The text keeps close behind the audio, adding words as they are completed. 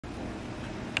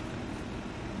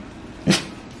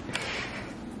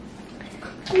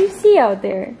What do you see out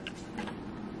there?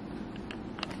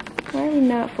 Why are we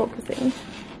not focusing?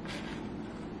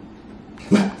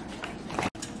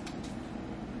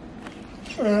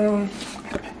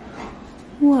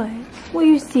 What? What do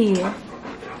you see? You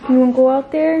wanna go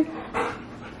out there? He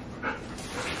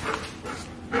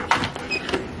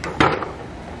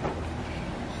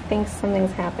thinks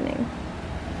something's happening.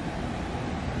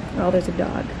 Oh, there's a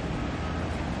dog.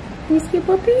 Can you see a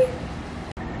puppy?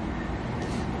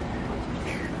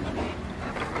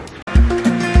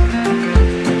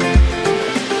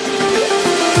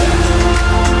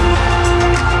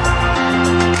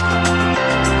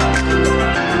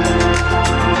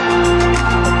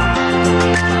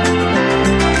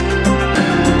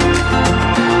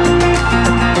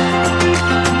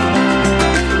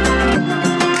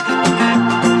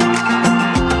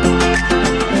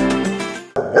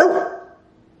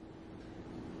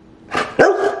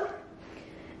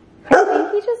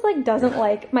 Doesn't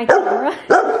like my camera.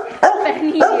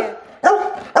 Benny.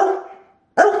 Look.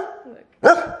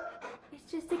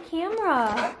 It's just a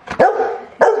camera.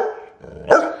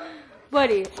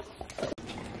 Buddy.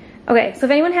 Okay, so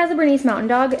if anyone has a Bernese mountain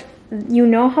dog, you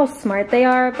know how smart they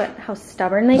are, but how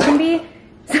stubborn they can be.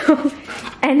 So,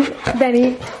 and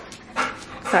Benny,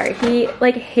 sorry, he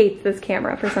like hates this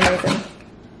camera for some reason.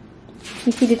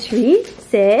 You see the tree?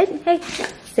 Sit. Hey,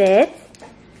 sit.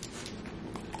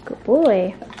 Good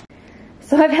boy.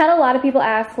 So I've had a lot of people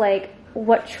ask like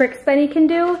what tricks Benny can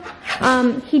do.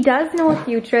 He does know a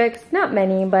few tricks, not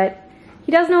many, but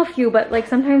he does know a few, but like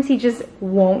sometimes he just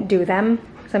won't do them.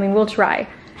 So I mean, we'll try.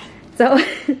 So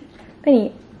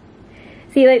Benny,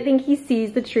 see, I think he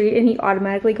sees the tree and he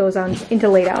automatically goes on into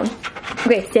lay down.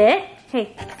 Okay, sit.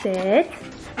 Hey, sit.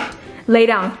 Lay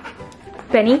down.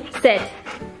 Benny, sit.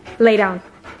 Lay down.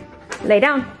 Lay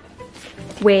down.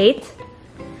 Wait.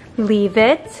 Leave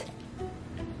it.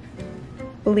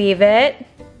 Leave it.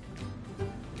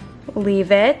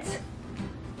 Leave it.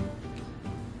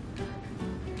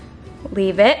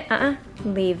 Leave it.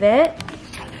 Leave it.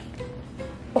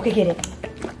 Okay, get it.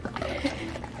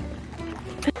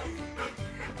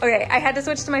 Okay, I had to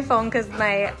switch to my phone because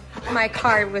my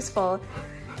card was full.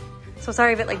 So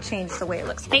sorry if it like changed the way it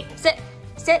looks. Hey, sit,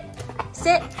 sit,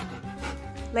 sit.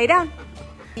 Lay down.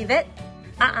 Leave it.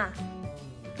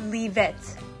 Leave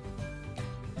it.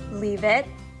 Leave it.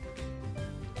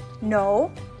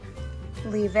 No.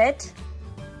 Leave it.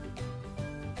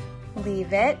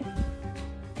 Leave it.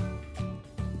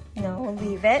 No,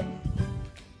 leave it.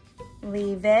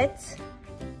 Leave it.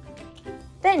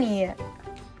 Benny.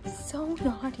 So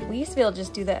naughty. We used to be able to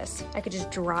just do this. I could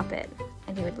just drop it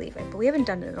and he would leave it, but we haven't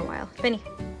done it in a while. Benny,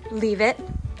 leave it.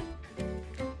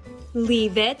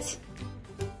 Leave it.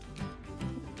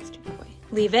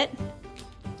 Leave it.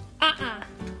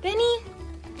 Benny.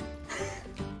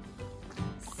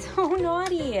 So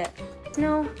naughty.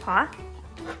 No, paw.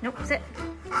 Nope, sit,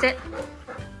 sit.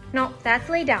 No, that's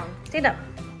lay down. Stand up.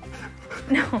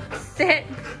 No, sit,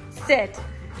 sit.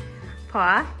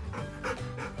 Paw.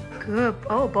 Good.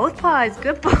 Oh, both paws.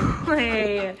 Good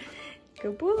boy.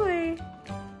 Good boy.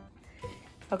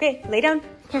 Okay, lay down.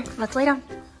 Here, let's lay down.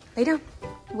 Lay down.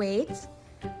 Wait.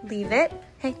 Leave it.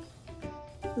 Hey.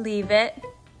 Leave it.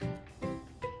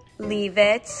 Leave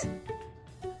it.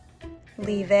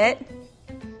 Leave it.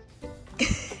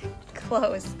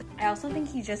 Close. I also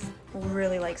think he just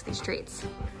really likes these treats.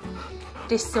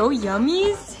 They're so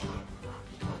yummies.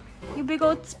 You big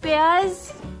old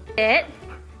spaz. Sit.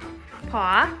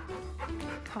 Paw.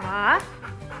 Paw.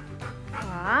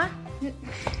 Paw.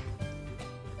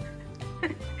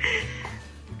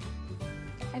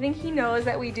 I think he knows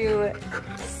that we do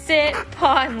sit,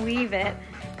 paw, and leave it.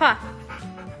 Paw.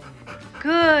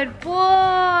 Good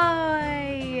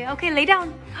boy. Okay, lay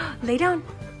down. Lay down.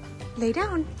 Lay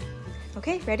down.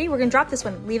 Okay, ready? We're gonna drop this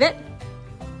one. Leave it.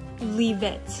 Leave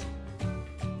it.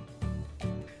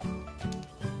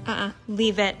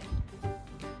 Leave it.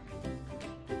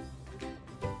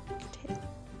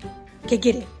 Okay,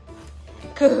 get it.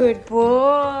 Good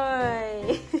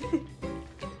boy.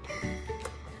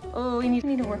 Oh, we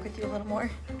need to work with you a little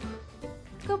more.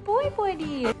 Good boy,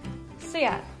 buddy. So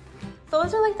yeah,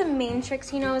 those are like the main tricks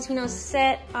he knows. He knows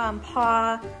sit,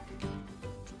 paw,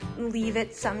 leave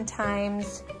it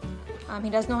sometimes. He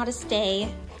does know how to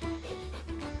stay.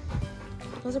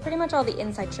 Those are pretty much all the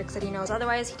inside tricks that he knows.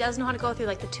 Otherwise, he does know how to go through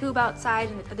like the tube outside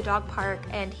and the dog park,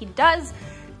 and he does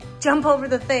jump over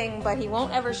the thing, but he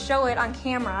won't ever show it on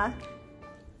camera.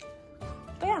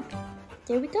 But yeah,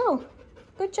 there we go.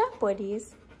 Good job,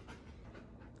 buddies.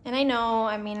 And I know,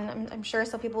 I mean, I'm sure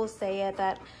some people will say it,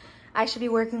 that I should be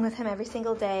working with him every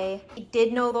single day. He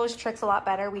did know those tricks a lot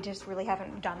better. We just really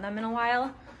haven't done them in a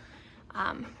while.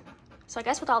 So I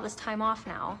guess with all this time off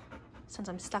now, since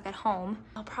I'm stuck at home,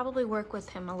 I'll probably work with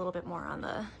him a little bit more on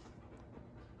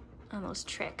those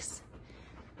tricks.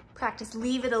 Practice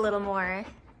leave it a little more.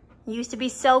 You used to be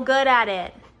so good at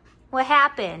it. What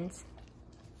happened?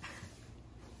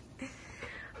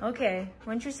 Okay,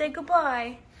 why don't you say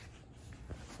goodbye?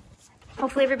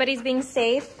 Hopefully everybody's being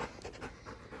safe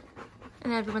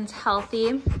and everyone's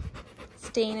healthy.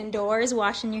 Staying indoors,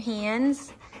 washing your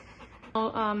hands.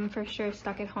 For sure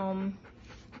stuck at home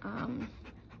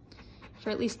for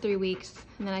at least 3 weeks,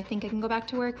 and then I think I can go back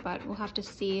to work, but we'll have to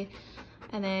see.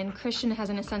 And then Christian has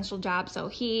an essential job, so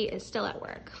he is still at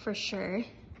work for sure.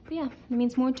 But yeah, it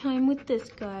means more time with this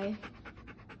guy.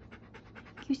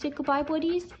 Can you say goodbye,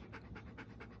 buddies?